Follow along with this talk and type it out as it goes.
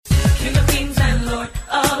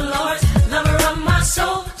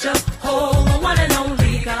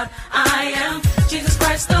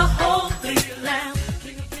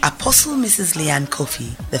Apostle Mrs. Leanne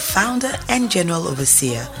Kofi, the founder and general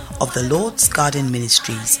overseer of the Lord's Garden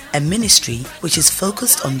Ministries, a ministry which is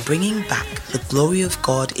focused on bringing back the glory of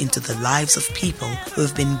God into the lives of people who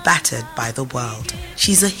have been battered by the world.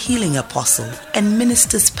 She's a healing apostle and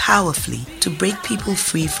ministers powerfully to break people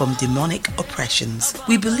free from demonic oppressions.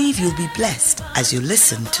 We believe you'll be blessed as you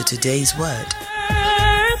listen to today's word.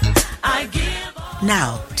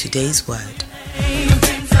 Now, today's word.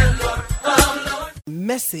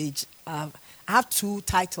 Message. I have two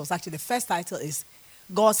titles. Actually, the first title is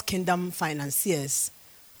God's Kingdom Financiers.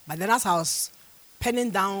 But then as I was penning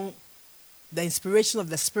down the inspiration of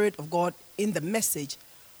the Spirit of God in the message,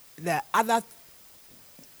 the other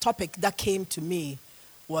topic that came to me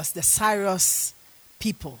was the Cyrus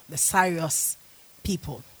people. The Cyrus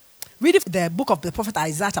people. Read the book of the prophet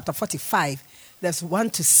Isaiah chapter 45, verse 1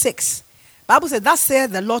 to 6. The Bible says, "Thus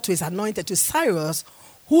saith the Lord to his anointed, to Cyrus,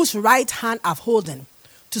 whose right hand I've holden,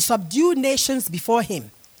 to subdue nations before him.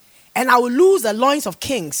 And I will loose the loins of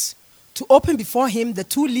kings, to open before him the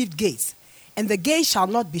two-leaved gates, and the gates shall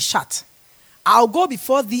not be shut. I'll go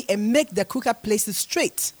before thee and make the crooked places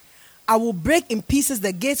straight. I will break in pieces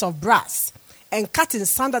the gates of brass, and cut in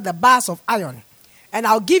sunder the bars of iron. And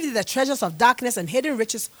I'll give thee the treasures of darkness and hidden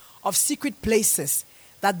riches of secret places,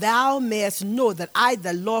 that thou mayest know that I,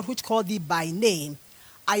 the Lord, which called thee by name,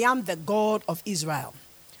 I am the God of Israel.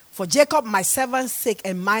 For Jacob my servant's sake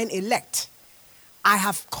and mine elect, I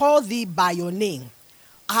have called thee by your name.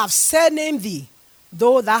 I have surnamed thee,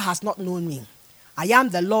 though thou hast not known me. I am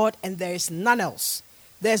the Lord, and there is none else.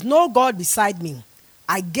 There is no God beside me.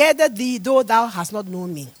 I gathered thee, though thou hast not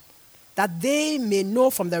known me, that they may know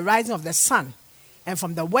from the rising of the sun and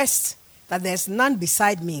from the west that there is none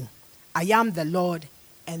beside me. I am the Lord,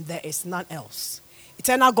 and there is none else."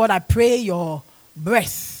 Eternal God, I pray your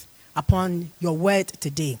breath upon your word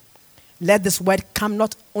today. Let this word come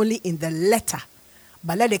not only in the letter,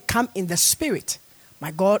 but let it come in the spirit,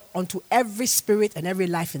 my God, unto every spirit and every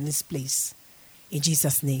life in this place. In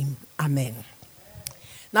Jesus' name, amen.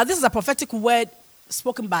 Now, this is a prophetic word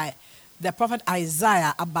spoken by the prophet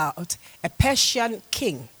Isaiah about a Persian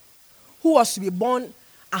king who was to be born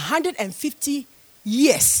 150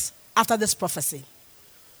 years after this prophecy.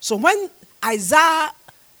 So when Isaiah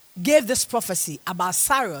gave this prophecy about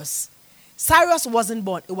Cyrus, Cyrus wasn't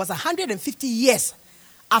born. It was 150 years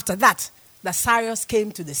after that Cyrus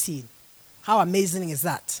came to the scene. How amazing is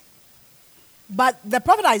that? But the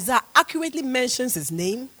prophet Isaiah accurately mentions his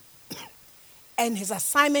name and his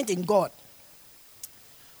assignment in God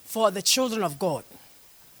for the children of God.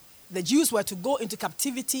 The Jews were to go into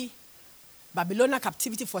captivity, Babylonian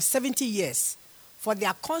captivity, for 70 years for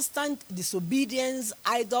their constant disobedience,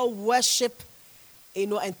 idol worship,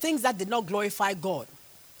 and things that did not glorify God.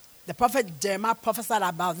 The prophet Jeremiah prophesied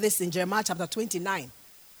about this in Jeremiah chapter 29.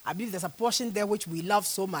 I believe there's a portion there which we love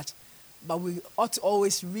so much, but we ought to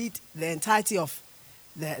always read the entirety of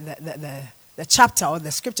the chapter or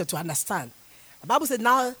the scripture to understand. The Bible said,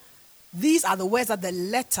 now, these are the words of the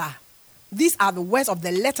letter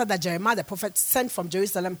that Jeremiah the prophet sent from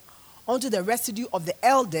Jerusalem unto the residue of the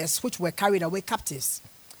elders which were carried away captives,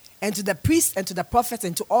 and to the priests and to the prophets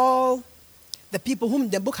and to all the people whom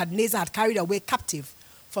Nebuchadnezzar had carried away captive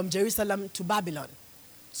from Jerusalem to Babylon.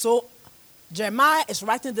 So Jeremiah is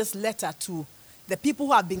writing this letter to the people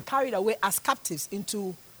who have been carried away as captives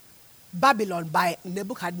into Babylon by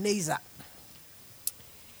Nebuchadnezzar.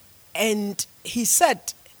 And he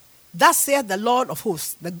said, "Thus saith the Lord of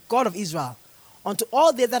hosts, the God of Israel, unto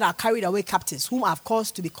all they that are carried away captives, whom I have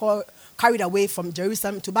caused to be carried away from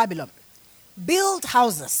Jerusalem to Babylon. Build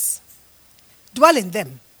houses, dwell in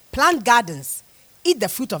them, plant gardens, eat the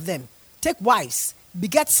fruit of them, take wives,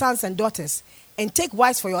 beget sons and daughters, and take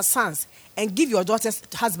wives for your sons, and give your daughters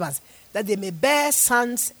husbands, that they may bear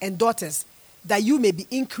sons and daughters, that you may be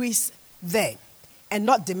increased there, and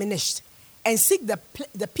not diminished. And seek the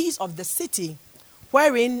peace of the city,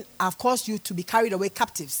 wherein I have caused you to be carried away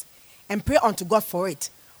captives, and pray unto God for it.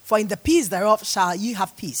 For in the peace thereof shall ye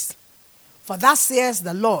have peace. For thus says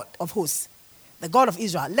the Lord of hosts, the God of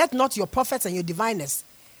Israel, let not your prophets and your diviners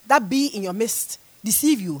that be in your midst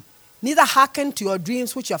deceive you, neither hearken to your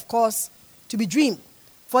dreams which you have caused to be dreamed.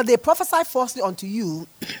 For they prophesy falsely unto you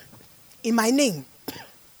in my name.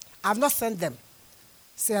 I have not sent them,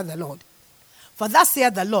 saith the Lord. For thus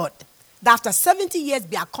saith the Lord, that after 70 years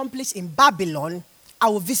be accomplished in Babylon, I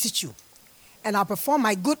will visit you, and I'll perform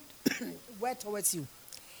my good word towards you,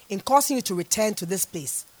 in causing you to return to this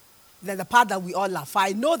place. Then the part that we all love. For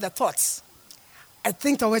I know the thoughts I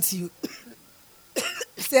think towards you,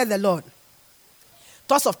 saith the Lord.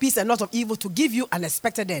 Thoughts of peace and not of evil, to give you an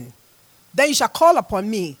expected end. Then you shall call upon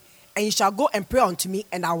me, and you shall go and pray unto me,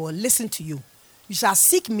 and I will listen to you. You shall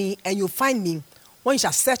seek me, and you'll find me, when you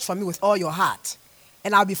shall search for me with all your heart.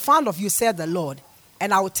 And I'll be found of you, said the Lord,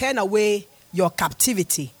 and I will turn away your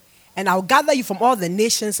captivity, and I will gather you from all the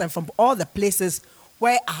nations and from all the places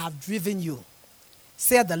where I have driven you,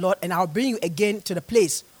 said the Lord, and I will bring you again to the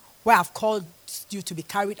place where I've called you to be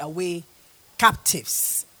carried away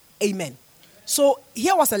captives. Amen. So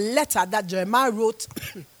here was a letter that Jeremiah wrote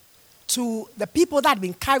to the people that had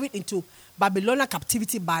been carried into Babylonian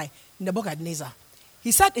captivity by Nebuchadnezzar.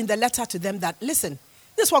 He said in the letter to them that, listen,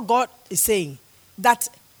 this is what God is saying, that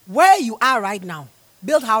where you are right now,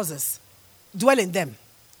 build houses, dwell in them,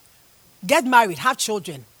 get married, have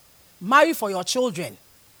children, marry for your children,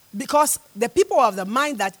 because the people are of the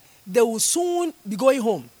mind that they will soon be going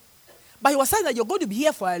home. But he was saying that you're going to be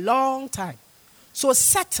here for a long time. So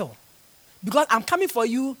settle, because I'm coming for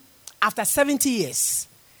you after 70 years.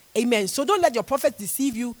 Amen. So don't let your prophet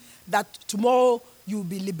deceive you that tomorrow you'll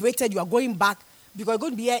be liberated, you are going back, because you're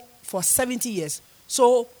going to be here for 70 years.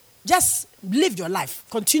 So just live your life.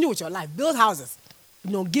 Continue with your life. Build houses.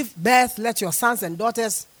 Give birth, let your sons and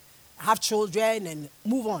daughters have children and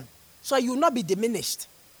move on. So you will not be diminished,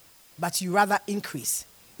 but you rather increase.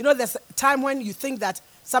 There's a time when you think that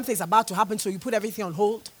something is about to happen, so you put everything on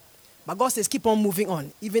hold. But God says, keep on moving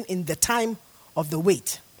on, even in the time of the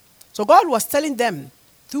wait. So God was telling them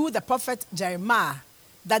through the prophet Jeremiah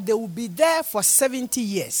that they will be there for 70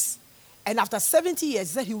 years. And after 70 years,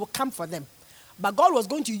 he said he will come for them. But God was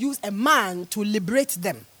going to use a man to liberate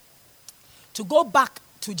them, to go back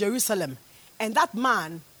to Jerusalem. And that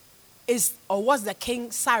man was the King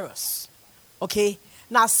Cyrus. Okay?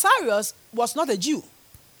 Now, Cyrus was not a Jew.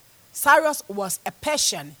 Cyrus was a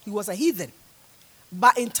Persian. He was a heathen.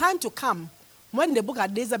 But in time to come, when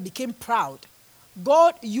Nebuchadnezzar became proud,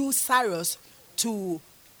 God used Cyrus to,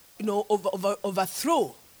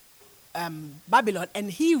 overthrow Babylon,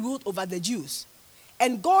 and he ruled over the Jews.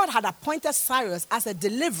 And God had appointed Cyrus as a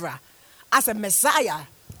deliverer, as a Messiah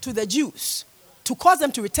to the Jews, to cause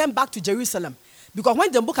them to return back to Jerusalem. Because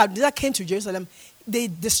when Nebuchadnezzar came to Jerusalem, they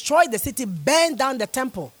destroyed the city, burned down the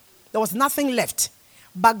temple. There was nothing left.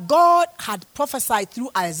 But God had prophesied through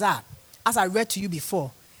Isaiah, as I read to you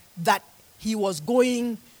before, that he was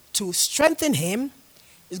going to strengthen him,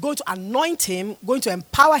 is going to anoint him, going to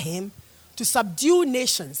empower him to subdue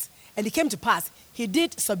nations. And it came to pass, he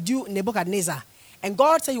did subdue Nebuchadnezzar. And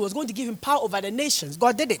God said he was going to give him power over the nations.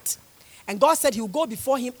 God did it. And God said he will go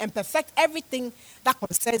before him and perfect everything that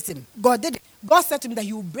concerns him. God did it. God said to him that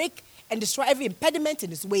he will break and destroy every impediment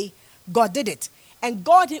in his way. God did it. And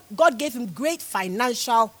God gave him great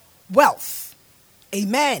financial wealth.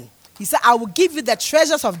 Amen. He said, I will give you the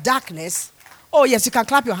treasures of darkness. Oh, yes, you can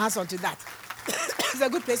clap your hands onto that. It's a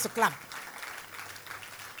good place to clap.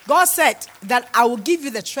 God said that I will give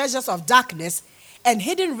you the treasures of darkness and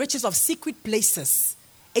hidden riches of secret places.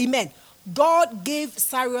 Amen. God gave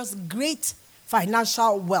Cyrus great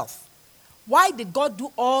financial wealth. Why did God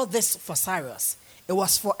do all this for Cyrus? It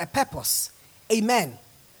was for a purpose. Amen.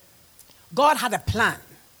 God had a plan.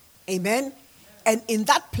 Amen. And in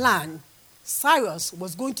that plan, Cyrus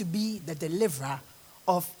was going to be the deliverer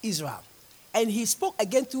of Israel. And he spoke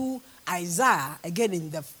again through Isaiah, again in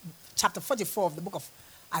the chapter 44 of the book of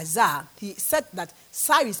Isaiah. He said that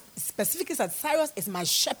Cyrus, specifically said, Cyrus is my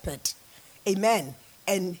shepherd. Amen.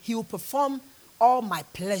 And he will perform all my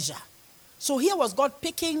pleasure. So here was God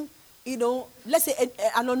picking, let's say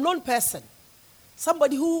an unknown person.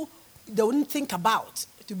 Somebody who they wouldn't think about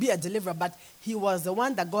to be a deliverer, but he was the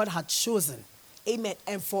one that God had chosen. Amen.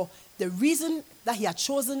 And for the reason that he had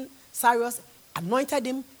chosen Cyrus, anointed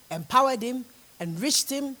him, empowered him, enriched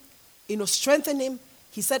him, strengthened him,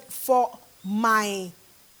 he said, for my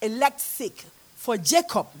elect's sake, for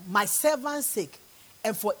Jacob, my servant's sake,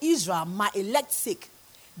 and for Israel, my elect's sake,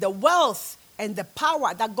 the wealth and the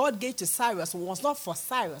power that God gave to Cyrus was not for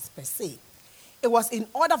Cyrus per se. It was in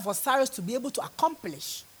order for Cyrus to be able to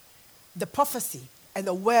accomplish the prophecy and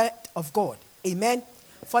the word of God. Amen.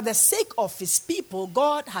 For the sake of his people,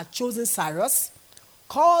 God had chosen Cyrus,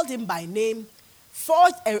 called him by name,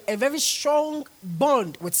 forged a very strong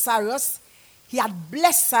bond with Cyrus. He had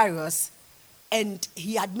blessed Cyrus, and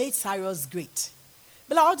he had made Cyrus great.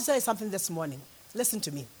 But I want to tell you something this morning. Listen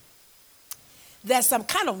to me. There's some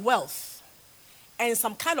kind of wealth and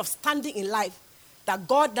some kind of standing in life that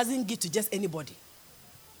God doesn't give to just anybody.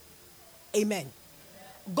 Amen.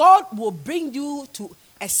 God will bring you to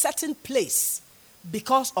a certain place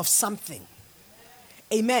because of something.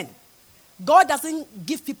 Amen. God doesn't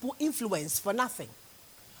give people influence for nothing.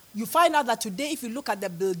 You find out that today, if you look at the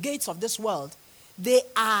Bill Gates of this world, they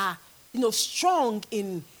are, strong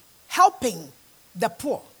in helping the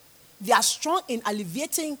poor. They are strong in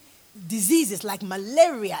alleviating diseases like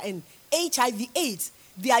malaria and HIV/AIDS.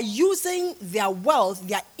 They are using their wealth,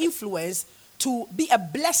 their influence, to be a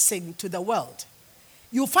blessing to the world.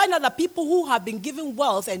 You find out that people who have been given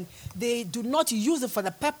wealth and they do not use it for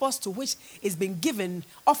the purpose to which it's been given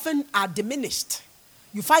often are diminished.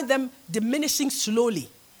 You find them diminishing slowly.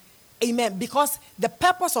 Amen. Because the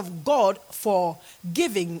purpose of God for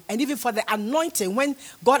giving and even for the anointing, when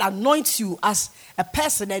God anoints you as a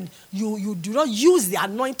person and you do not use the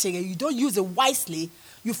anointing and you don't use it wisely,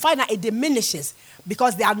 you find that it diminishes.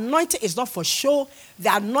 Because the anointing is not for show.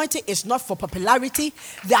 The anointing is not for popularity.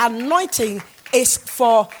 The anointing is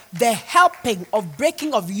for the helping of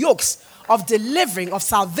breaking of yokes, of delivering, of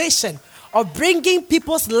salvation, of bringing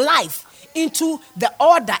people's life into the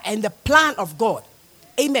order and the plan of God.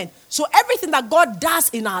 Amen. So everything that God does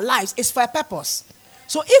in our lives is for a purpose.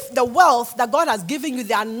 So if the wealth that God has given you,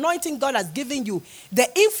 the anointing God has given you, the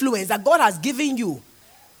influence that God has given you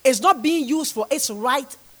is not being used for its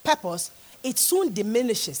right purpose, it soon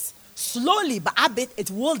diminishes. Slowly, but a bit, it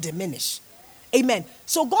will diminish. Amen.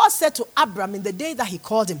 So God said to Abram in the day that he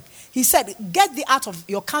called him, he said, get thee out of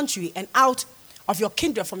your country and out of your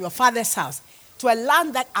kindred from your father's house to a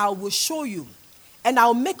land that I will show you. And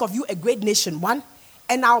I'll make of you a great nation, one,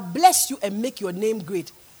 and I'll bless you and make your name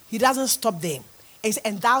great. He doesn't stop there.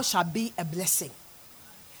 And thou shalt be a blessing.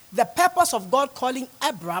 The purpose of God calling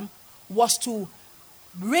Abram was to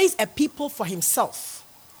raise a people for himself.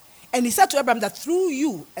 And he said to Abraham that through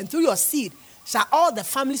you and through your seed shall all the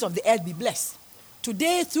families of the earth be blessed.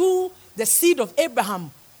 Today, through the seed of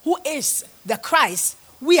Abraham, who is the Christ,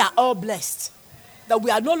 we are all blessed. That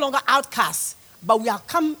we are no longer outcasts, but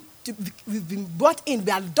we've been brought in,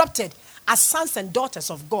 we are adopted as sons and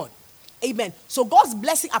daughters of God. Amen. So God's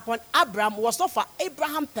blessing upon Abraham was not for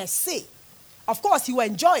Abraham per se. Of course, he will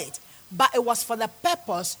enjoy it, but it was for the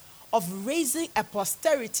purpose of raising a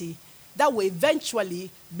posterity that will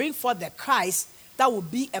eventually bring forth the Christ that will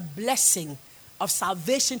be a blessing of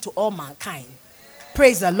salvation to all mankind.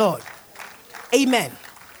 Praise the Lord. Amen.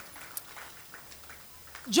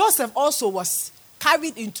 Joseph also was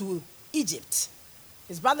carried into Egypt.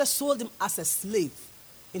 His brother sold him as a slave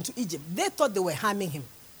into Egypt. They thought they were harming him,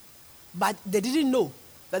 but they didn't know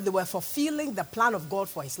that they were fulfilling the plan of God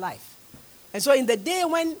for his life. And so in the day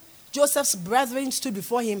when Joseph's brethren stood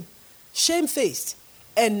before him, shamefaced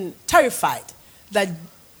and terrified that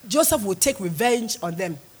Joseph would take revenge on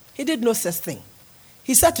them, he did no such thing.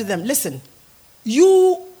 He said to them, listen,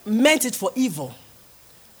 you meant it for evil,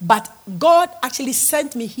 but God actually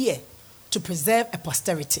sent me here to preserve a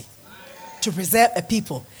posterity, to preserve a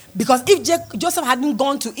people. Because if Joseph hadn't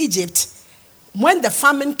gone to Egypt, when the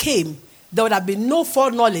famine came, there would have been no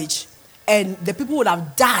foreknowledge and the people would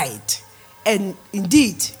have died. And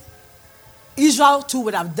indeed, Israel too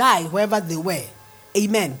would have died wherever they were.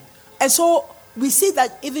 Amen. And so we see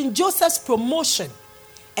that even Joseph's promotion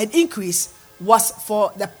and increase was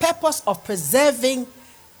for the purpose of preserving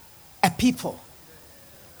a people.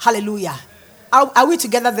 Hallelujah. Are we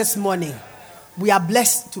together this morning? We are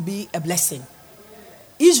blessed to be a blessing.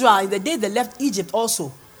 Israel, in the day they left Egypt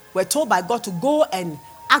also, were told by God to go and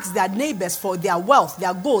ask their neighbors for their wealth,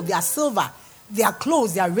 their gold, their silver, their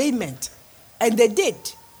clothes, their raiment. And they did.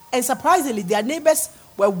 And surprisingly, their neighbors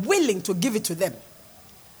were willing to give it to them.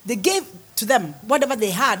 They gave to them whatever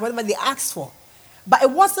they had, whatever they asked for. But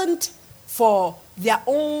it wasn't for their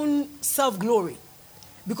own self-glory.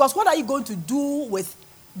 Because what are you going to do with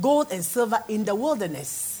gold and silver in the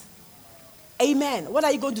wilderness? Amen. What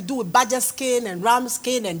are you going to do with badger skin and ram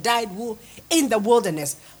skin and dyed wool in the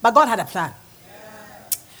wilderness? But God had a plan.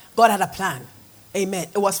 God had a plan. Amen.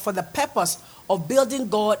 It was for the purpose of building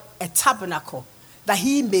God a tabernacle that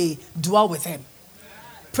he may dwell with him.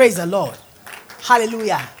 Praise the Lord.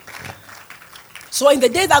 Hallelujah. So in the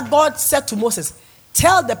day that God said to Moses,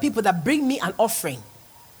 tell the people that bring me an offering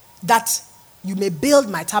that you may build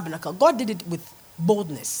my tabernacle. God did it with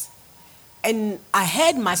boldness. And I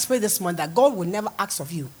heard my spirit this morning that God will never ask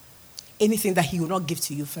of you anything that he will not give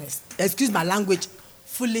to you first. Excuse my language,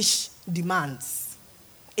 foolish demands.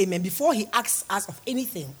 Amen. Before he asks us of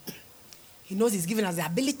anything, he knows he's given us the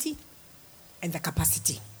ability and the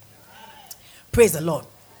capacity. Praise the Lord.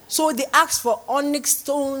 So they asked for onyx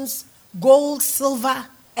stones, gold, silver,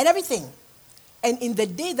 and everything. And in the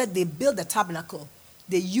day that they built the tabernacle,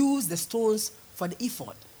 they used the stones for the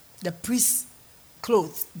ephod, the priest's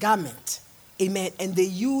clothes, garment. Amen. And they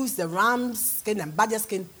used the ram's skin and badger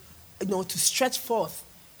skin, to stretch forth,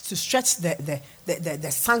 to stretch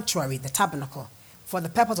the sanctuary, the tabernacle, for the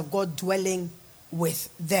purpose of God dwelling with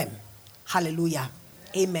them. Hallelujah.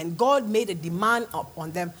 Amen. God made a demand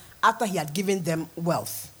upon them after he had given them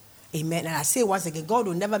wealth. Amen. And I say once again, God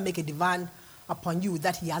will never make a demand upon you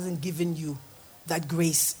that he hasn't given you that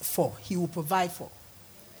grace for. He will provide for.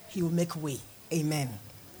 He will make way. Amen.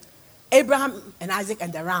 Abraham and Isaac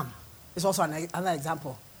and the ram is also another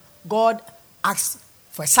example. God asked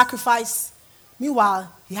for a sacrifice.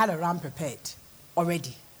 Meanwhile, he had a ram prepared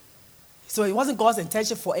already. So it wasn't God's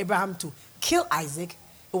intention for Abraham to kill Isaac.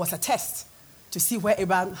 It was a test to see where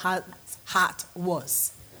Abraham's heart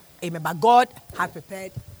was. Amen. But God had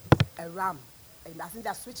prepared a ram. Amen. I think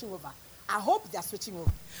they're switching over. I hope they're switching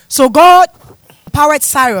over. So God empowered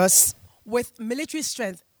Cyrus with military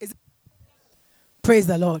strength. Praise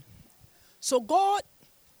the Lord. So God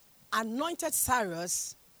anointed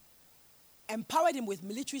Cyrus, empowered him with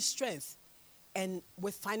military strength and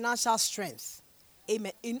with financial strength.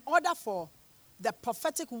 Amen. In order for the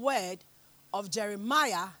prophetic word of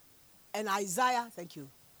Jeremiah and Isaiah, thank you,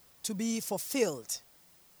 to be fulfilled.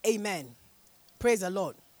 Amen. Praise the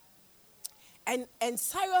Lord. And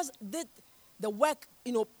Cyrus did the work,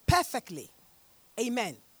 perfectly.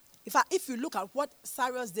 Amen. In fact, if you look at what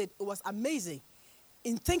Cyrus did, it was amazing.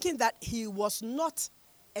 In thinking that he was not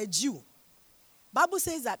a Jew. Bible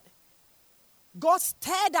says that God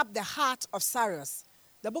stirred up the heart of Cyrus.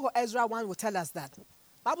 The book of Ezra 1 will tell us that.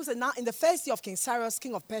 Bible says, now in the first year of King Cyrus,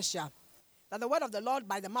 king of Persia, that the word of the Lord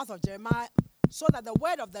by the mouth of Jeremiah, so that the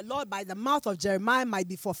word of the Lord by the mouth of Jeremiah might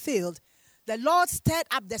be fulfilled, the Lord stirred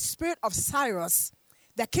up the spirit of Cyrus,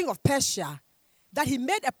 the king of Persia, that he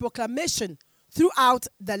made a proclamation throughout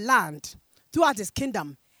the land, throughout his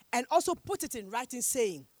kingdom, and also put it in writing,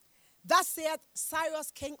 saying, thus saith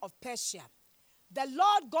Cyrus, king of Persia, the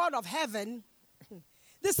Lord God of heaven.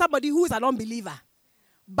 This is somebody who is an unbeliever.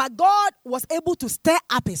 But God was able to stir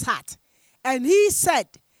up his heart. And he said,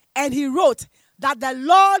 and he wrote, that the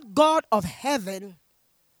Lord God of heaven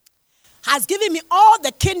has given me all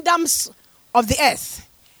the kingdoms of the earth,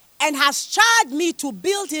 and has charged me to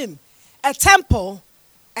build him a temple,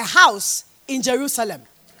 a house in Jerusalem.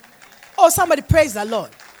 Oh, somebody praise the Lord.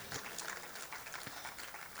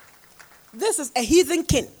 This is a heathen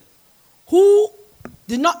king who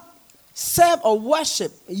did not serve or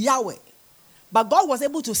worship Yahweh. But God was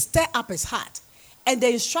able to stir up his heart. And the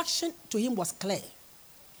instruction to him was clear.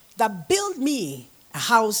 That build me a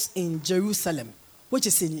house in Jerusalem, which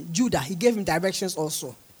is in Judah. He gave him directions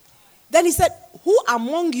also. Then he said, who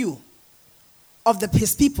among you of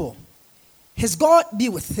his people, his God be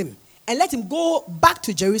with him, and let him go back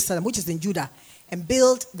to Jerusalem, which is in Judah, and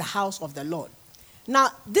build the house of the Lord. Now,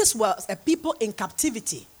 this was a people in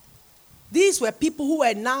captivity. These were people who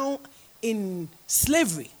were now in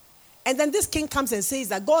slavery. And then this king comes and says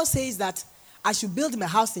that God says that I should build him a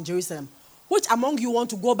house in Jerusalem. Which among you want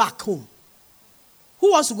to go back home?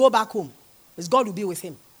 Who wants to go back home? Because God will be with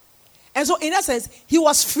him. And so in essence, he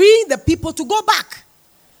was freeing the people to go back.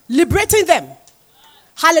 Liberating them.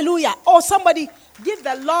 Hallelujah. Oh, somebody give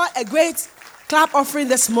the Lord a great clap offering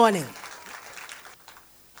this morning.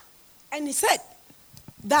 And he said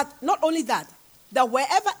that not only that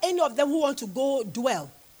wherever any of them who want to go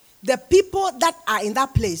dwell, the people that are in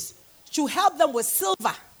that place should help them with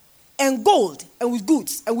silver and gold and with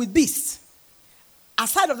goods and with beasts.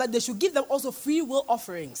 Aside of that, they should give them also free will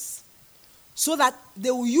offerings so that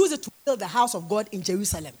they will use it to build the house of God in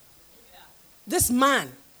Jerusalem. This man,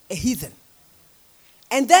 a heathen.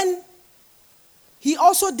 And then he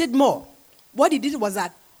also did more. What he did was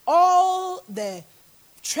that all the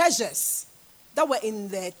treasures that were in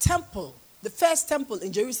the temple, the first temple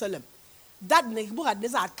in Jerusalem, that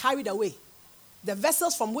Nebuchadnezzar had carried away, the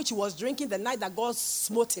vessels from which he was drinking the night that God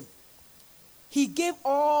smote him, he gave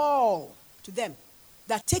all to them.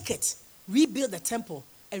 That take it, rebuild the temple,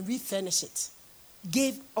 and refurnish it.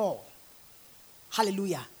 Gave all.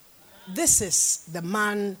 Hallelujah. This is the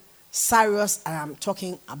man Cyrus I am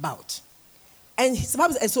talking about. And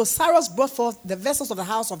so Cyrus brought forth the vessels of the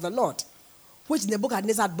house of the Lord, which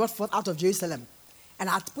Nebuchadnezzar had brought forth out of Jerusalem, and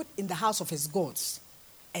had put in the house of his gods.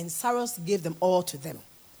 And Cyrus gave them all to them.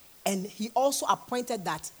 And he also appointed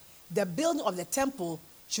that the building of the temple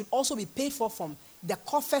should also be paid for from the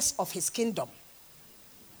coffers of his kingdom.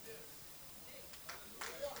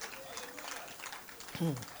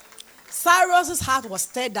 Cyrus's heart was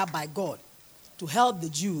stirred up by God to help the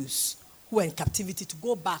Jews who were in captivity to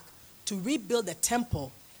go back to rebuild the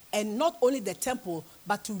temple, and not only the temple,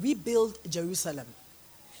 but to rebuild Jerusalem.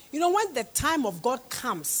 You know, when the time of God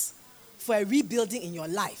comes for a rebuilding in your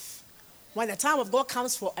life, when the time of God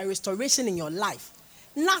comes for a restoration in your life,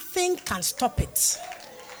 nothing can stop it.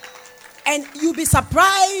 And you'll be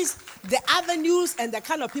surprised the avenues and the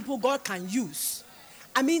kind of people God can use.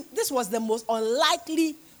 I mean, this was the most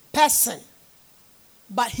unlikely person,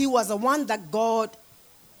 but he was the one that God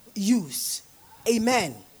use.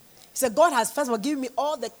 Amen. He said, God has first of all given me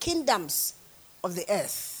all the kingdoms of the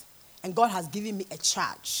earth. And God has given me a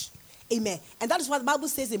charge. Amen. And that is what the Bible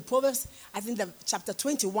says in Proverbs, I think chapter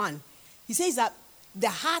 21. He says that the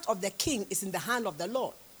heart of the king is in the hand of the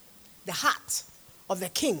Lord. The heart of the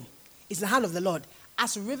king is in the hand of the Lord.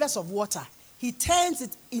 As rivers of water, he turns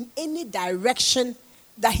it in any direction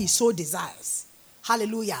that he so desires.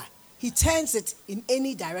 Hallelujah. He turns it in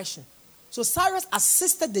any direction. So Cyrus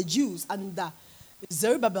assisted the Jews under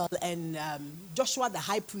Zerubbabel and Joshua the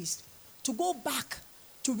high priest to go back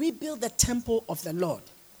to rebuild the temple of the Lord.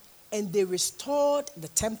 And they restored the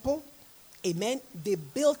temple. Amen. They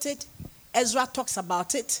built it. Ezra talks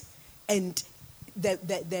about it. And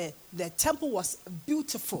the temple was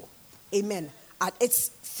beautiful. Amen. At its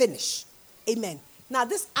finish. Amen. Now,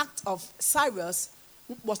 this act of Cyrus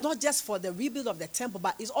was not just for the rebuild of the temple,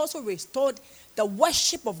 but it also restored the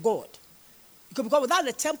worship of God. Because without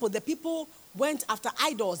the temple, the people went after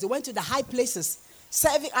idols. They went to the high places,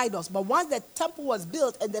 serving idols. But once the temple was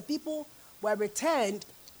built and the people were returned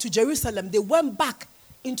to Jerusalem, they went back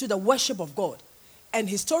into the worship of God. And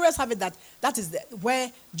historians have it that is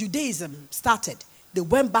where Judaism started. They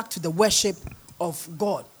went back to the worship of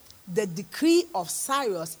God. The decree of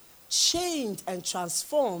Cyrus changed and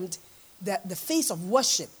transformed the face of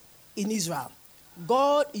worship in Israel.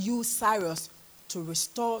 God used Cyrus to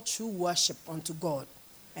restore true worship unto God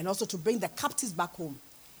and also to bring the captives back home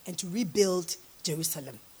and to rebuild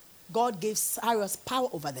Jerusalem. God gave Cyrus power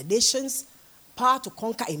over the nations, power to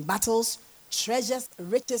conquer in battles, treasures,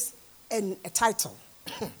 riches, and a title.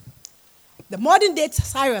 The modern day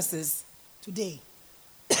Cyruses today,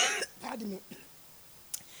 pardon me,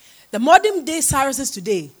 the modern day Cyruses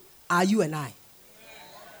today are you and I.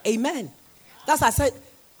 Amen. That's why I said,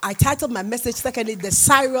 I titled my message secondly, the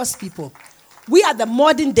Cyrus people. We are the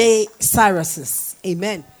modern day Cyruses.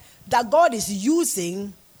 Amen. That God is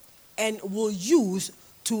using and will use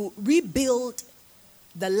to rebuild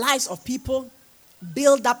the lives of people,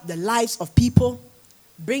 build up the lives of people,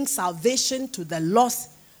 bring salvation to the lost,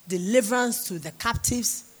 deliverance to the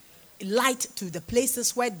captives, light to the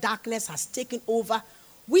places where darkness has taken over.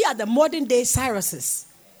 We are the modern day Cyruses.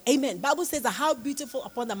 Amen. Bible says that how beautiful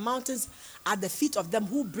upon the mountains are the feet of them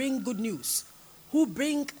who bring good news, who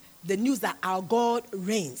bring the news that our God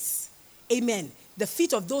reigns. Amen. The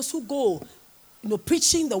feet of those who go,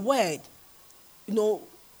 preaching the word,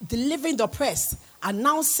 delivering the oppressed,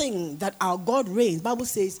 announcing that our God reigns. Bible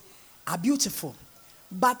says are beautiful.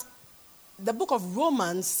 But the book of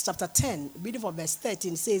Romans chapter 10, reading from verse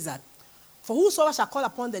 13, says that, for whosoever shall call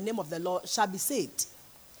upon the name of the Lord shall be saved.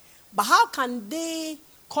 But how can they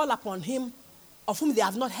call upon him of whom they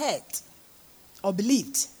have not heard or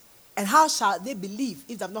believed? And how shall they believe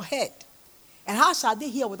if they have not heard? And how shall they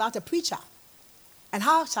hear without a preacher? And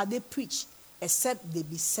how shall they preach except they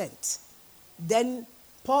be sent? Then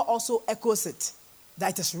Paul also echoes it,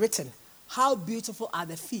 that it is written, how beautiful are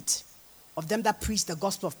the feet of them that preach the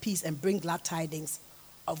gospel of peace and bring glad tidings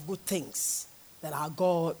of good things, that our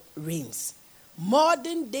God reigns.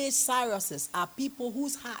 Modern day Cyruses are people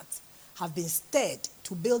whose hearts have been stirred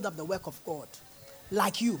to build up the work of God,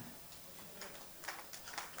 like you.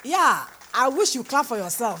 Yeah, I wish you clap for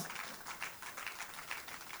yourself.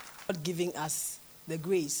 God giving us the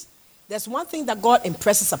grace. There's one thing that God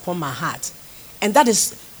impresses upon my heart, and that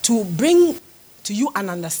is to bring to you an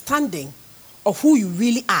understanding of who you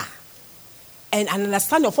really are and an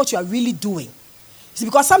understanding of what you are really doing. See,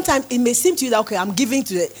 because sometimes it may seem to you that, okay, I'm giving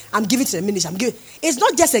to the ministry. It's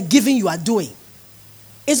not just a giving you are doing.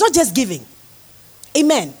 It's not just giving.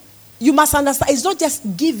 Amen. You must understand, it's not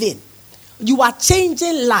just giving. You are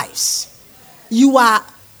changing lives. You are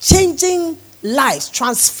changing lives,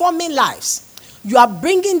 transforming lives. You are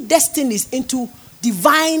bringing destinies into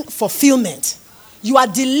divine fulfillment. You are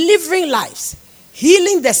delivering lives,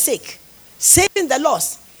 healing the sick, saving the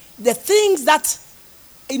lost. The things that,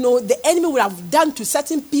 the enemy would have done to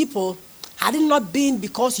certain people had it not been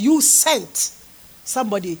because you sent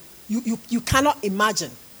somebody, you cannot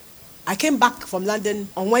imagine. I came back from London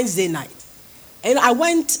on Wednesday night. And I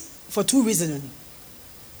went for two reasons.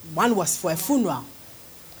 One was for a funeral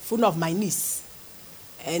of my niece.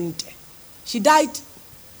 And she died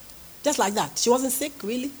just like that. She wasn't sick,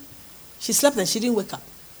 really. She slept and she didn't wake up.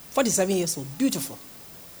 47 years old. Beautiful.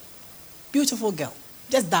 Beautiful girl.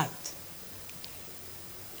 Just died.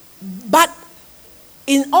 But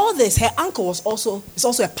in all this, her uncle is also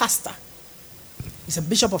a pastor. He's a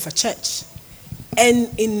bishop of a church. And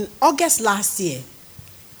in August last year,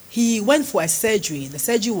 he went for a surgery. The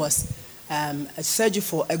surgery was a surgery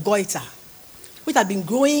for a goiter, which had been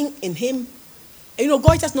growing in him. And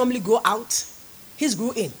goiters normally grow out. his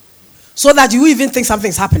grew in. So that you even think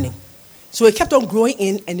something's happening. So he kept on growing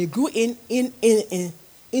in, and he grew in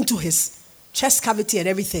into his chest cavity and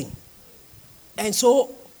everything. And so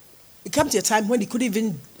it came to a time when he couldn't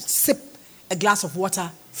even sip a glass of water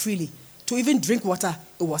freely. To even drink water,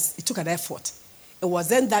 it took an effort. It was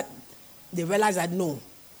then that they realized that no,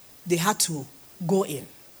 they had to go in.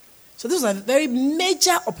 So this was a very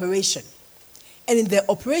major operation. And in the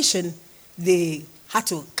operation, they had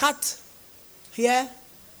to cut here,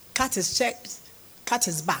 cut his chest, cut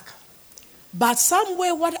his back. But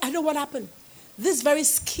somewhere, I know what happened. This very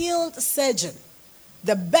skilled surgeon,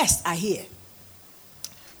 the best I hear,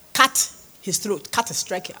 cut his throat, cut his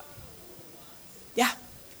trachea. Yeah.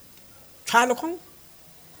 Try to come,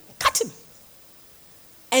 cut him.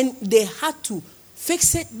 And they had to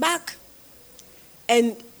fix it back.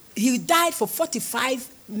 And he died for 45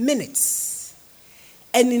 minutes.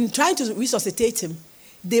 And in trying to resuscitate him,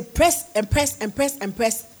 they pressed and pressed and pressed and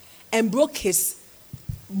pressed and broke his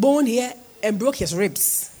bone here and broke his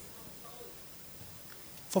ribs.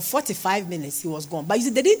 For 45 minutes, he was gone. But you see,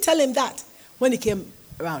 they didn't tell him that when he came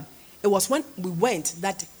around. It was when we went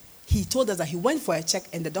that he told us that he went for a check,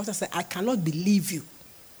 and the doctor said, I cannot believe you.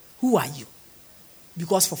 Who are you?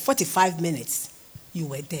 Because for 45 minutes, you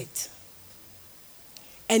were dead.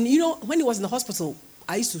 And you know, when he was in the hospital,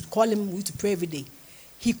 I used to call him, we used to pray every day.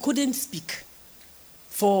 He couldn't speak.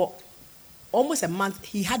 For almost a month,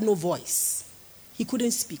 he had no voice. He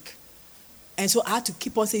couldn't speak. And so I had to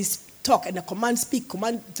keep on saying, talk, and the command, speak,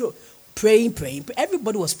 command, praying.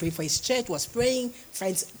 Everybody was praying. For his church was praying.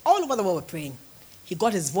 Friends all over the world were praying. He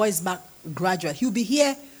got his voice back gradually. He'll be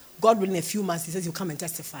here, God willing, in a few months. He says he'll come and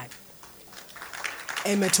testify.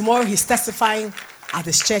 And tomorrow he's testifying at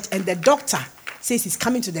his church, and the doctor says he's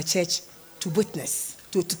coming to the church to witness,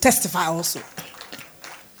 to testify also.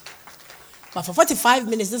 But for 45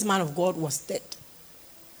 minutes, this man of God was dead.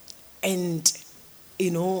 And,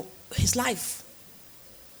 you know, his life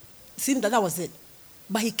seemed that was it.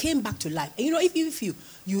 But he came back to life. And you know, if you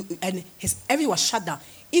and everything was shut down.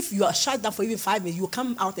 If you are shut down for even 5 minutes, you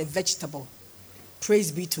come out a vegetable.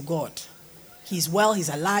 Praise be to God. He's well, he's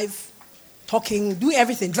alive, talking, doing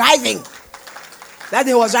everything, driving. That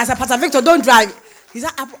day was driving. I said, Pastor Victor, don't drive. He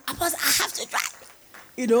said, I have to drive.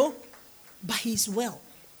 You know, but he's well.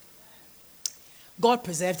 God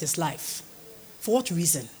preserved his life. For what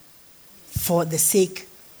reason? For the sake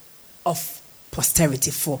of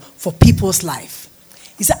posterity, for people's life.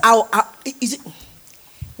 He said,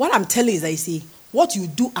 what I'm telling you is that, you see, what you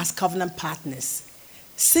do as covenant partners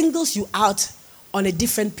singles you out on a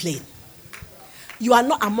different plane. You are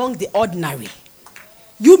not among the ordinary.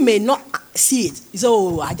 You may not see it.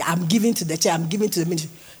 So I'm giving to the church, I'm giving to the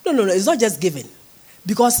ministry. No, it's not just giving.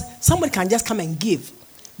 Because somebody can just come and give.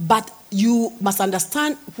 But you must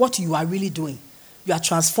understand what you are really doing. You are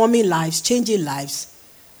transforming lives, changing lives,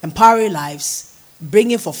 empowering lives,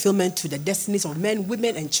 bringing fulfillment to the destinies of men,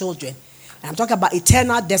 women, and children. And I'm talking about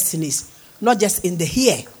eternal destinies, not just in the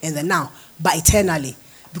here and the now, but eternally.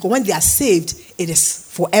 Because when they are saved, it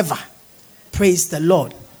is forever. Praise the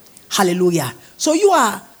Lord. Hallelujah. So you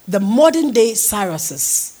are the modern day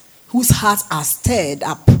Cyruses whose hearts are stirred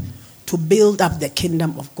up to build up the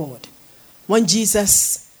kingdom of God. When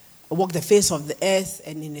Jesus walked the face of the earth,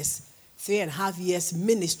 and in his 3.5 years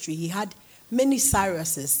ministry, he had many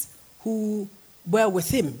Cyruses who were with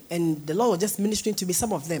him, and the Lord was just ministering to me,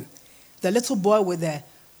 some of them. The little boy with the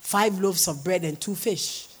 5 loaves of bread and 2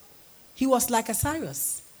 fish, he was like a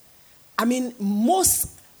Cyrus. I mean,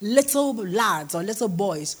 most little lads or little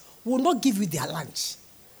boys will not give you their lunch.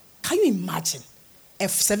 Can you imagine a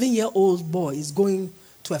 7-year-old boy is going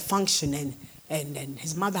to a function and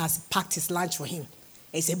his mother has packed his lunch for him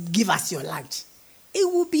and said, give us your lunch?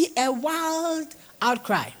 It would be a wild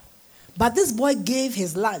outcry. But this boy gave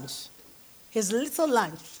his lunch, his little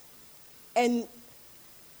lunch, and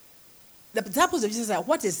the disciples of Jesus said,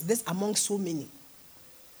 what is this among so many?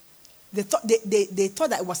 They thought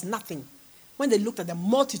that it was nothing. When they looked at the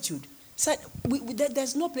multitude, said,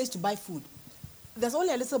 there's no place to buy food. There's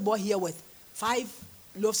only a little boy here with 5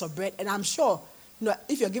 loaves of bread, and I'm sure, you know,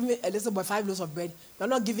 if you're giving a little boy 5 loaves of bread, you're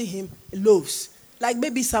not giving him loaves. Like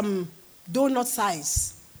maybe some donut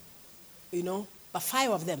size, you know, but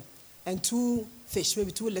 5 of them, and 2 fish,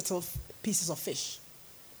 maybe 2 little pieces of fish.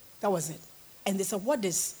 That was it. And they said, what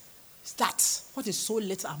is that? What is so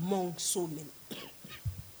little among so many?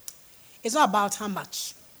 It's not about how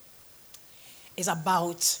much. It's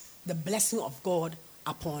about the blessing of God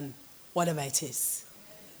upon whatever it is.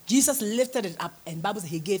 Jesus lifted it up, and the Bible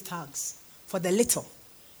says he gave thanks for the little,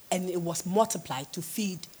 and it was multiplied to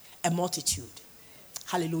feed a multitude.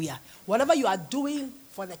 Hallelujah. Whatever you are doing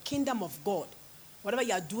for the kingdom of God, whatever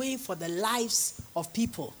you are doing for the lives of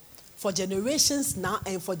people, for generations now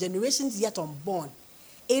and for generations yet unborn,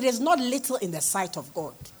 it is not little in the sight of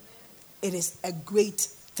God. It is a great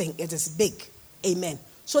thing. It is big. Amen.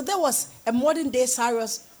 So there was a modern day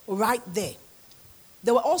Cyrus right there.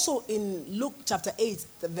 There were also in Luke chapter 8,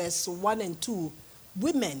 verse 1 and 2,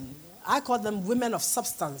 women. I call them women of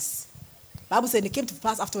substance. The Bible said it came to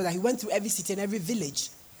pass afterwards that he went through every city and every village,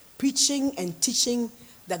 preaching and teaching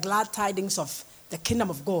the glad tidings of the kingdom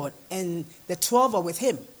of God. And the 12 were with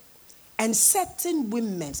him. And certain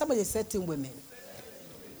women, somebody said certain women,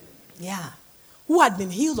 yeah, who had been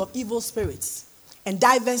healed of evil spirits and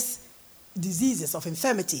diverse diseases of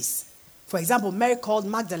infirmities. For example, Mary called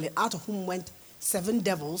Magdalene, out of whom went 7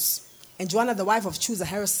 devils, and Joanna, the wife of Chuza,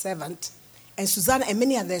 Herod's servant, and Susanna, and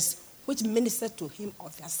many others, which ministered to him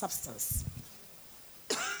of their substance.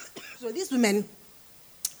 So these women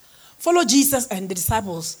followed Jesus and the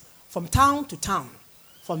disciples from town to town,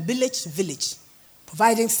 from village to village,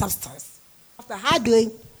 providing substance. After hard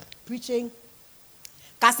doing, preaching,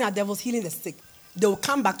 casting out devils, healing the sick, they will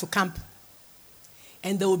come back to camp,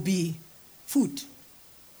 and there will be food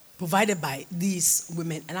provided by these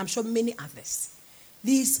women, and I'm sure many others.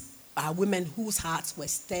 These are women whose hearts were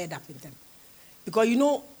stirred up in them. Because,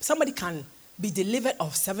 somebody can be delivered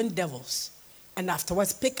of 7 devils and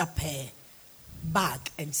afterwards pick up a bag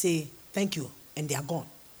and say, thank you, and they are gone.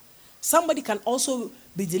 Somebody can also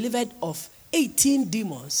be delivered of 18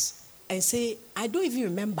 demons and say, I don't even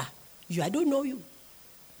remember you. I don't know you.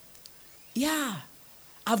 Yeah.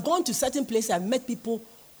 I've gone to certain places. I've met people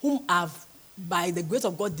whom I've, by the grace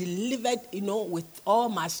of God, delivered, with all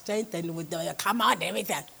my strength and with the come out and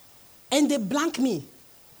everything. And they blank me.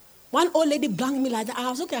 One old lady blanked me like that. I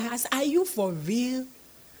was looking at her. I said, are you for real?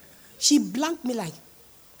 She blanked me like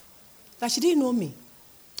she didn't know me.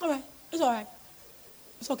 All right. It's all right.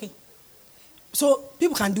 It's okay. So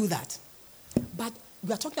people can do that. But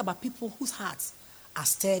we are talking about people whose hearts are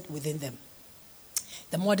stirred within them.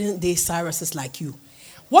 The modern day Cyrus is like you.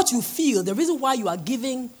 What you feel, the reason why you are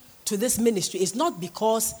giving to this ministry is not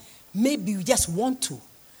because maybe you just want to.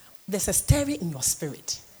 There's a stirring in your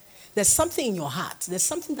spirit. There's something in your heart. There's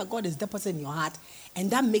something that God has deposited in your heart, and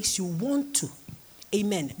that makes you want to.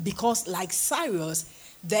 Amen. Because like Cyrus,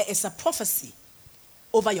 there is a prophecy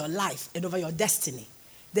over your life and over your destiny.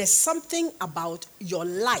 There's something about your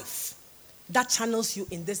life that channels you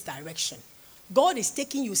in this direction. God is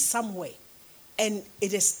taking you somewhere, and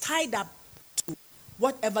it is tied up to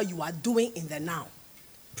whatever you are doing in the now.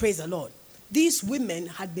 Praise the Lord. These women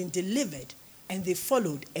had been delivered, and they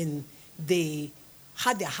followed, and they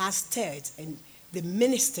had their hearts stirred, and they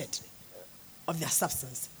ministered of their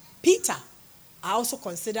substance. Peter, I also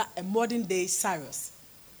consider a modern day Cyrus,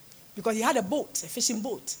 because he had a boat, a fishing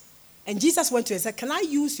boat. And Jesus went to him and said, can I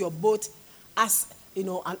use your boat as, an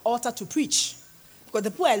altar to preach? Because they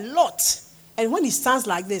put a lot. And when he stands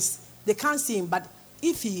like this, they can't see him. But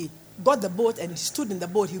if he got the boat and stood in the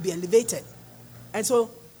boat, he'll be elevated. And so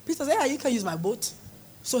Peter said, yeah, you can use my boat.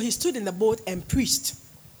 So he stood in the boat and preached.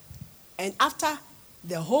 And after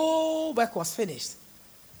the whole work was finished,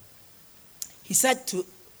 he said to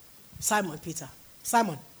Simon Peter,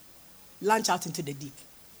 Simon, launch out into the deep.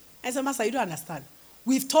 I said, Master, you don't understand.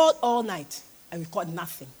 We've toiled all night and we've caught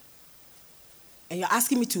nothing. And you're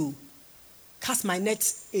asking me to cast my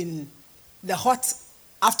net in the hot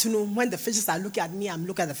afternoon when the fishes are looking at me, I'm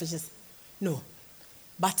looking at the fishes. No.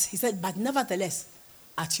 But he said, but nevertheless,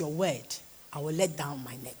 at your word, I will let down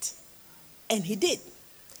my net. And he did.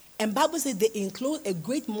 And Bible says they enclosed a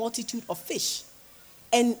great multitude of fish.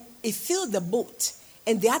 And it filled the boat.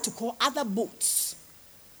 And they had to call other boats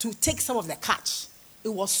to take some of the catch. It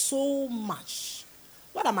was so much.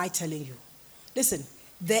 What am I telling you? Listen,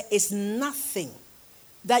 there is nothing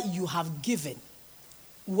that you have given,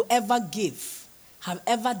 will ever give, have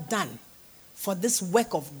ever done for this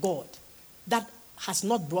work of God that has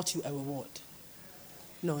not brought you a reward.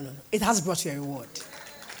 No. It has brought you a reward.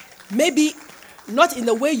 Maybe not in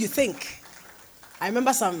the way you think. I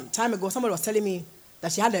remember some time ago, somebody was telling me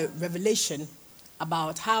that she had a revelation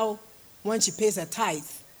about how when she pays her tithe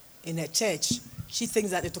in her church, she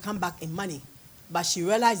thinks that it will come back in money. But she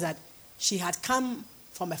realized that she had come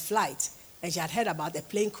from a flight and she had heard about a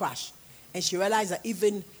plane crash. And she realized that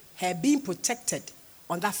even her being protected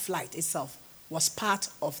on that flight itself was part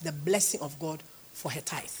of the blessing of God for her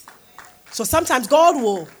tithe. So sometimes God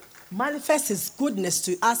will manifest his goodness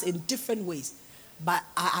to us in different ways. But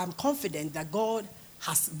I am confident that God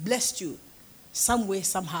has blessed you some way,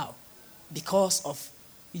 somehow, because of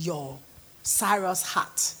your Cyrus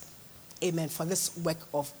heart. Amen. For this work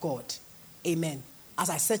of God. Amen. As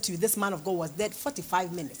I said to you, this man of God was dead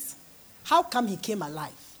 45 minutes. How come he came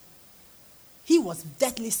alive? He was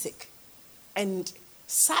deathly sick. And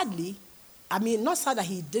sadly, not sad that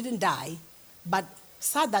he didn't die, but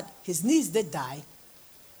sad that his niece did die.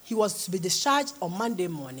 He was to be discharged on Monday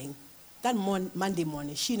morning. That Monday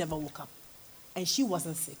morning, she never woke up. And she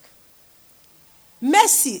wasn't sick.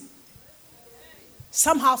 Mercy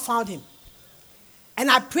somehow found him. And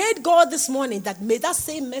I prayed God this morning that may that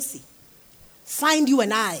same mercy find you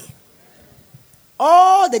and I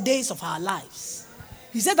all the days of our lives.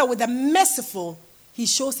 He said that with the merciful, he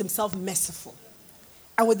shows himself merciful.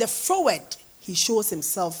 And with the froward, he shows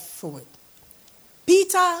himself froward.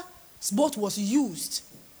 Peter's boat was used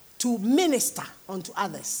to minister unto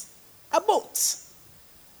others. A boat.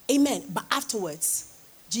 Amen. But afterwards,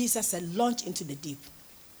 Jesus said, launch into the deep.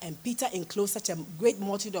 And Peter enclosed such a great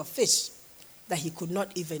multitude of fish that he could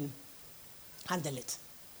not even handle it.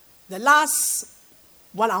 The last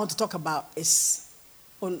one I want to talk about is,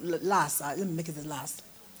 let me make it the last.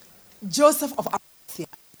 Joseph of Arimathea.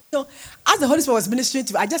 So, as the Holy Spirit was ministering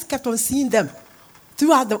to me, I just kept on seeing them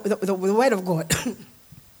throughout the Word of God.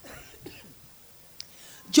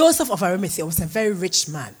 Joseph of Arimathea was a very rich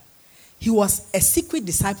man. He was a secret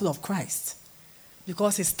disciple of Christ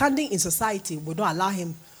because his standing in society would not allow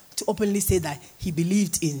him to openly say that he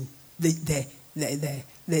believed in the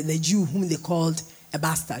Jew whom they called a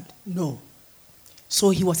bastard. No.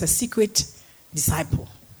 So he was a secret disciple.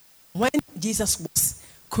 When Jesus was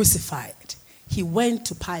crucified, he went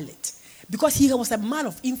to Pilate because he was a man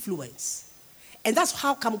of influence. And that's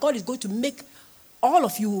how come God is going to make all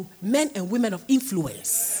of you men and women of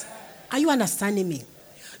influence. Are you understanding me?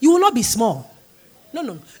 You will not be small.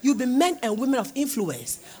 No. You'll be men and women of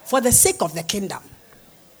influence for the sake of the kingdom.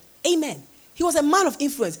 Amen. He was a man of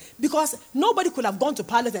influence because nobody could have gone to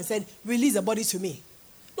Pilate and said, release the body to me.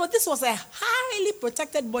 No, this was a highly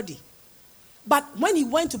protected body. But when he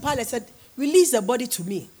went to Pilate and said, release the body to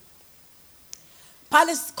me,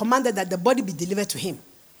 Pilate commanded that the body be delivered to him.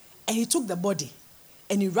 And he took the body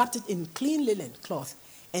and he wrapped it in clean linen cloth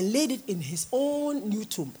and laid it in his own new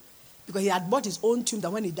tomb. Because he had bought his own tomb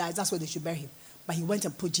that when he dies, that's where they should bury him. But he went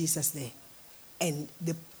and put Jesus there. And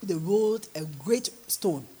they rolled a great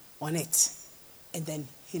stone on it. And then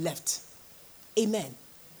he left. Amen.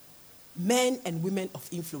 Men and women of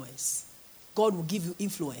influence. God will give you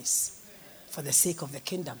influence for the sake of the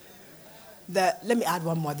kingdom. Let me add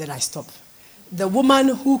one more, then I stop. The woman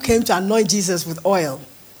who came to anoint Jesus with oil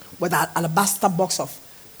with an alabaster box of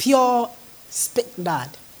pure spikenard.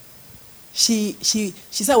 She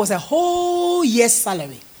said it was a whole year's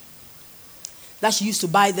salary that she used to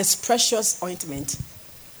buy this precious ointment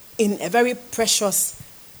in a very precious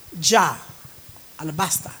jar,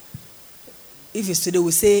 alabaster. If it's today,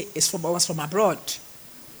 we say it was from abroad.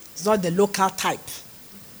 It's not the local type.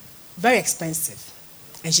 Very expensive.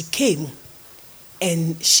 And she came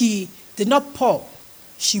and she did not pour.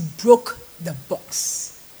 She broke the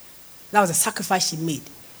box. That was a sacrifice she made.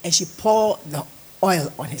 And she poured the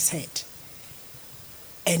oil on his head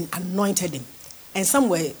and anointed him. And some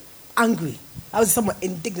were angry. I was somewhat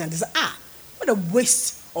indignant. They said, what a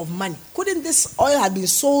waste of money. Couldn't this oil have been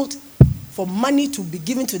sold for money to be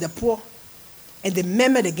given to the poor? And they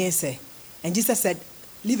murmured against her. And Jesus said,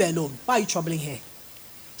 leave her alone. Why are you troubling her?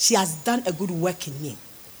 She has done a good work in me.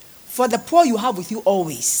 For the poor you have with you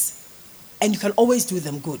always. And you can always do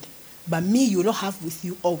them good. But me you will not have with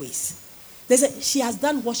you always. They said, she has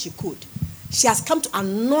done what she could. She has come to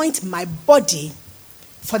anoint my body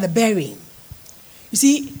for the burying. You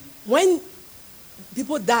see, when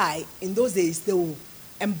people die in those days, they will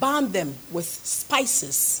embalm them with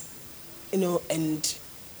spices, and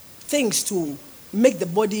things to make the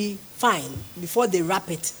body fine before they wrap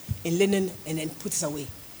it in linen and then put it away.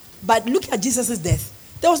 But look at Jesus'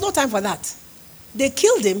 death. There was no time for that. They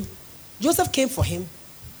killed him. Joseph came for him,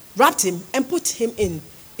 wrapped him, and put him in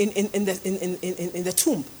the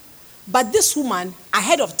tomb. But this woman,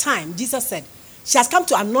 ahead of time, Jesus said, she has come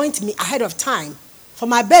to anoint me ahead of time for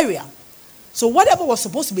my burial. So whatever was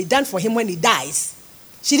supposed to be done for him when he dies,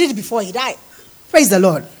 she did it before he died. Praise the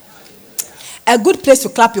Lord. A good place to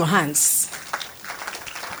clap your hands.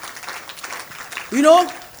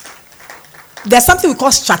 There's something we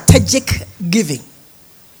call strategic giving.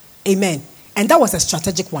 Amen. And that was a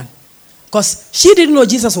strategic one. Because she didn't know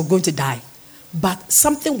Jesus was going to die. But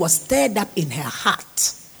something was stirred up in her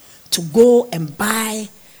heart to go and buy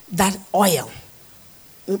that oil,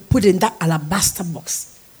 put in that alabaster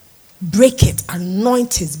box, break it,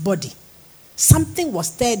 anoint his body. Something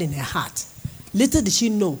was stirred in her heart. Little did she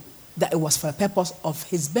know that it was for the purpose of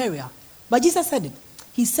his burial. But Jesus said it.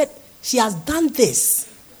 He said, she has done this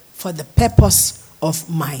for the purpose of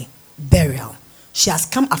my burial. she has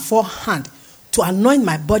come aforehand to anoint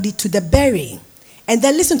my body to the burying. And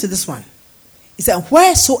then listen to this one. He said,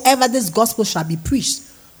 wheresoever this gospel shall be preached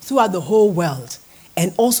throughout the whole world,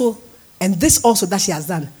 and this also that she has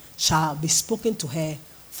done shall be spoken to her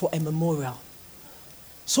for a memorial.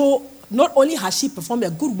 So not only has she performed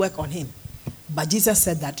a good work on him, but Jesus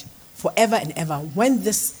said that forever and ever, when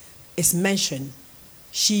this is mentioned,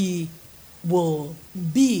 she will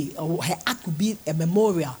be, or her act will be a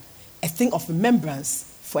memorial, a thing of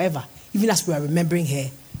remembrance forever, even as we are remembering her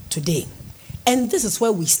today. And this is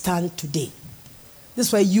where we stand today. This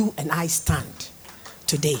is where you and I stand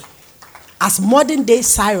today. As modern day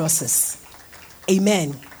Cyruses,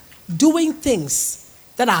 amen, doing things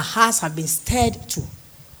that our hearts have been stirred to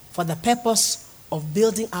for the purpose of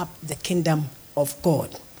building up the kingdom of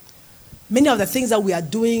God. Many of the things that we are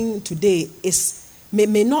doing today we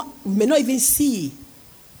may not even see,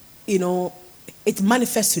 it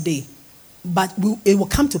manifests today, but it will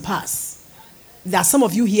come to pass. There are some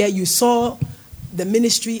of you here, you saw the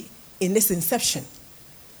ministry in its inception.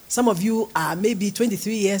 Some of you are maybe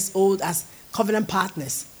 23 years old as covenant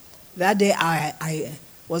partners. That day I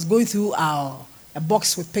was going through a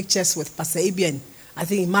box with pictures with Pastor Abi and I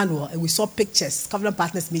think Emmanuel, and we saw pictures, covenant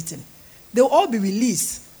partners meeting. They will all be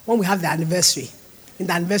released when we have the anniversary, in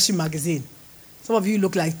the anniversary magazine. Some of you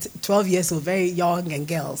look like 12 years old, very young, and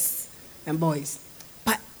girls and boys.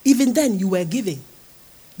 But even then, you were giving.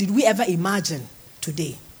 Did we ever imagine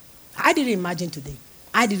today? I didn't imagine today.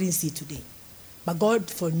 I didn't see today. But God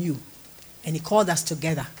foreknew, and He called us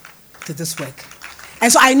together to this work.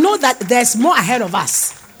 And so I know that there's more ahead of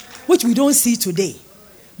us, which we don't see today.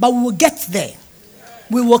 But we will get there.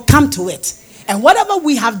 We will come to it. And whatever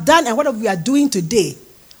we have done and whatever we are doing today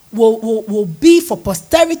will be for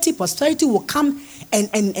posterity. Posterity will come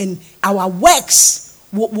and our works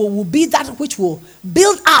will be that which will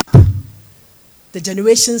build up the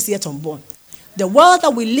generations yet unborn. The world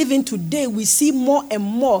that we live in today, we see more and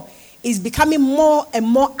more is becoming more and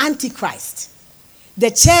more antichrist.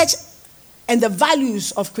 The church and the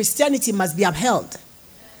values of Christianity must be upheld.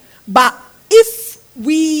 But if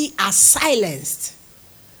we are silenced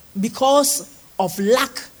because of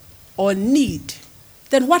lack or need,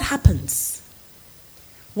 then what happens?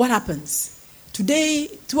 What happens? Today,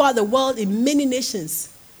 throughout the world, in many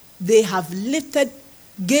nations, they have lifted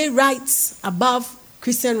gay rights above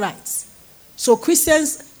Christian rights. So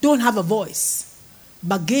Christians don't have a voice,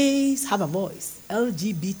 but gays have a voice.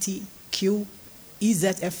 LGBTQ,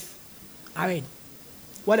 EZF, RN,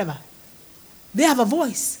 whatever. They have a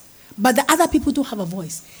voice, but the other people don't have a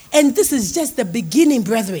voice. And this is just the beginning,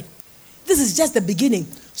 brethren. This is just the beginning.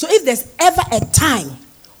 So if there's ever a time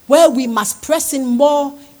where we must press in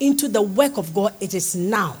more into the work of God, it is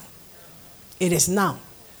now. It is now.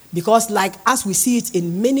 Because like as we see it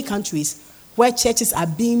in many countries where churches are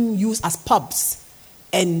being used as pubs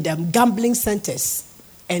and gambling centers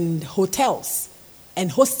and hotels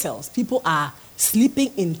and hostels. People are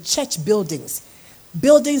sleeping in church buildings.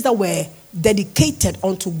 Buildings that were dedicated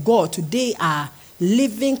unto God today are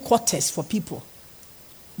living quarters for people.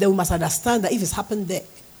 Then we must understand that if it's happened there,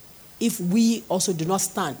 if we also do not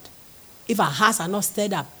stand, if our hearts are not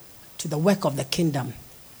stirred up to the work of the kingdom,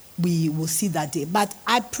 we will see that day. But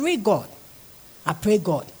I pray God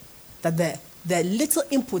that the little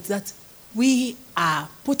input that we are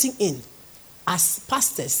putting in as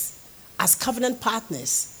pastors, as covenant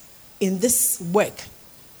partners in this work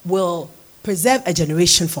will preserve a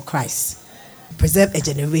generation for Christ, preserve a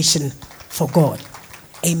generation for God.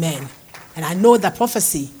 Amen. And I know that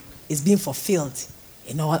prophecy is being fulfilled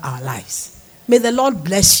in all our lives. May the Lord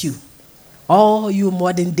bless you, all you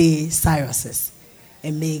modern day Cyruses.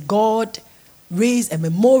 And may God raise a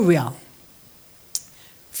memorial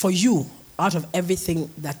for you out of everything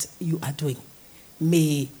that you are doing.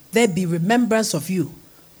 May there be remembrance of you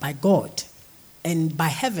by God and by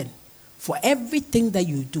heaven for everything that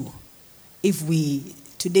you do. If we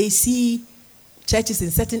today see churches in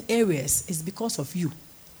certain areas, it's because of you.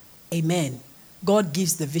 Amen. God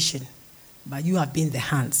gives the vision, but you have been the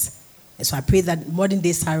hands. And so I pray that modern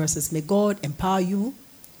day Cyruses, may God empower you.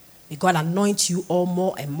 May God anoint you all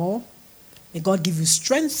more and more. May God give you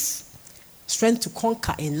strength to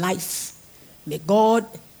conquer in life. May God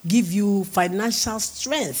give you financial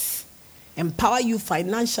strength, empower you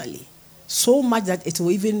financially, so much that it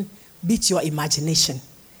will even beat your imagination.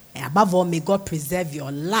 And above all, may God preserve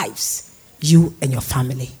your lives, you and your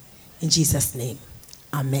family. In Jesus' name,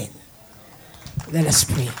 amen. Let us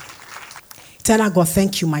pray. Eternal God,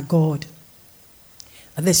 thank you, my God.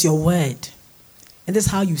 And this is your word. And this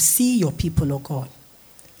is how you see your people, oh God.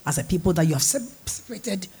 As a people that you have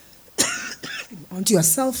separated unto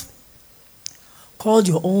yourself called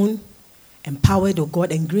your own, empowered, O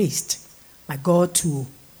God, and graced, my God, to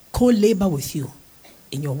co-labor with you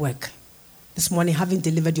in your work. This morning, having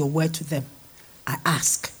delivered your word to them, I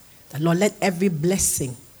ask that, Lord, let every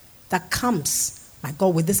blessing that comes, my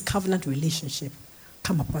God, with this covenant relationship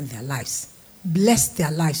come upon their lives. Bless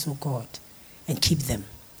their lives, O God, and keep them.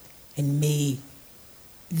 And may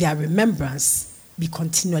their remembrance be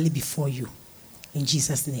continually before you. In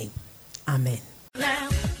Jesus' name, amen.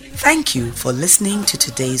 Thank you for listening to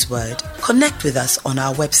today's word. Connect with us on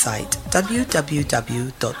our website, www.tlgm.org.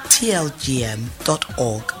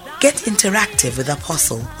 Get interactive with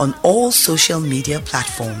Apostle on all social media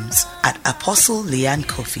platforms at Apostle Leanne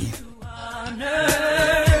Kofi.